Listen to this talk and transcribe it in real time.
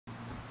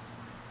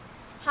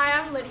Hi,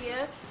 I'm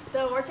Lydia.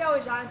 The workout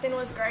with Jonathan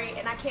was great,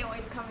 and I can't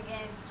wait to come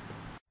again.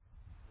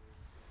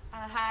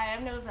 Hi,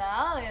 I'm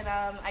Novelle, and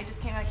I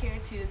just came out here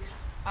to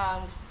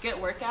get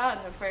workout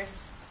on the third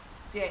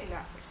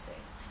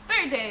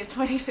day of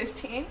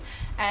 2015,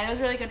 and it was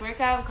a really good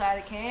workout. I'm glad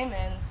it came.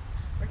 And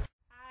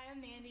hi, I'm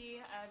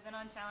Mandy. I've been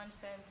on challenge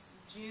since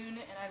June,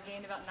 and I've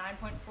gained about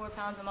 9.4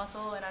 pounds of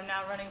muscle, and I'm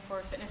now running for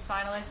fitness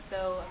finalist,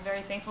 so I'm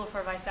very thankful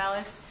for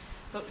Visalis.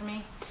 Vote for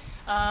me.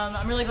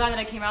 I'm really glad that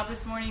I came out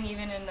this morning,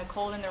 even in the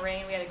cold and the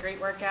rain. We had a great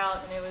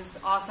workout, and it was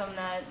awesome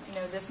that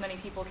this many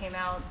people came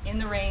out in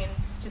the rain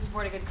to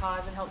support a good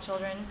cause and help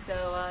children. So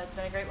it's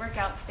been a great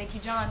workout. Thank you,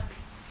 John.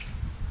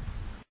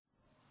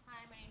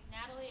 Hi, my name's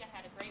Natalie. I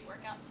had a great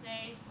workout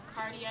today. Some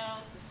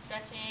cardio, some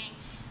stretching,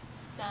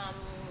 some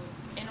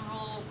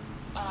interval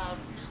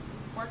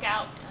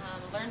workout.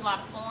 Learned a lot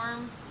of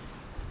forms,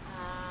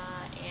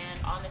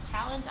 and on the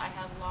challenge, I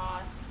have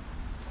lost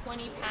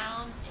 20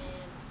 pounds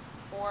in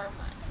 4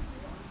 months.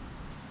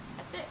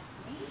 That's it.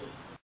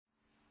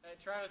 Hey,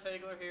 Travis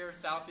Hagler here,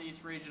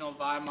 Southeast Regional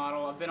Vi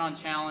Model. I've been on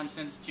challenge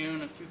since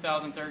June of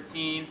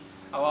 2013.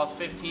 I lost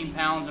 15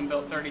 pounds and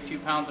built 32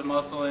 pounds of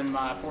muscle in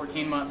my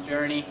 14-month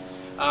journey.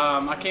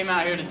 I came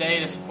out here today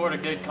to support a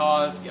good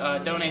cause,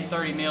 donate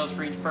 30 meals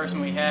for each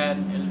person we had.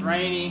 It was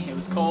rainy, it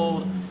was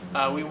cold,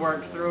 we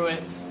worked through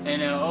it,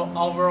 and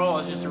overall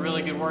it's just a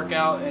really good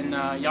workout, and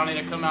y'all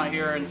need to come out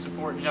here and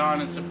support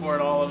John and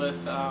support all of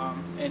us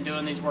in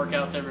doing these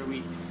workouts every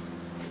week.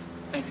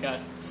 Thanks,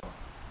 guys.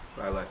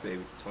 Ride Life,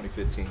 baby.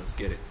 2015. Let's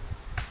get it.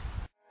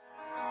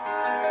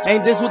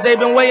 Ain't this what they've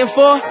been waiting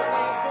for?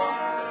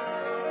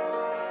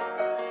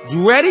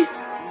 You ready?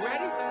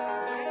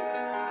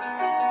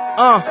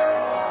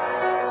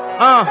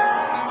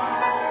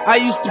 I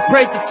used to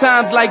pray for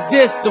times like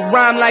this, to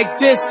rhyme like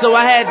this, so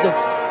I had to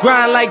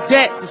grind like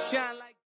that to shine.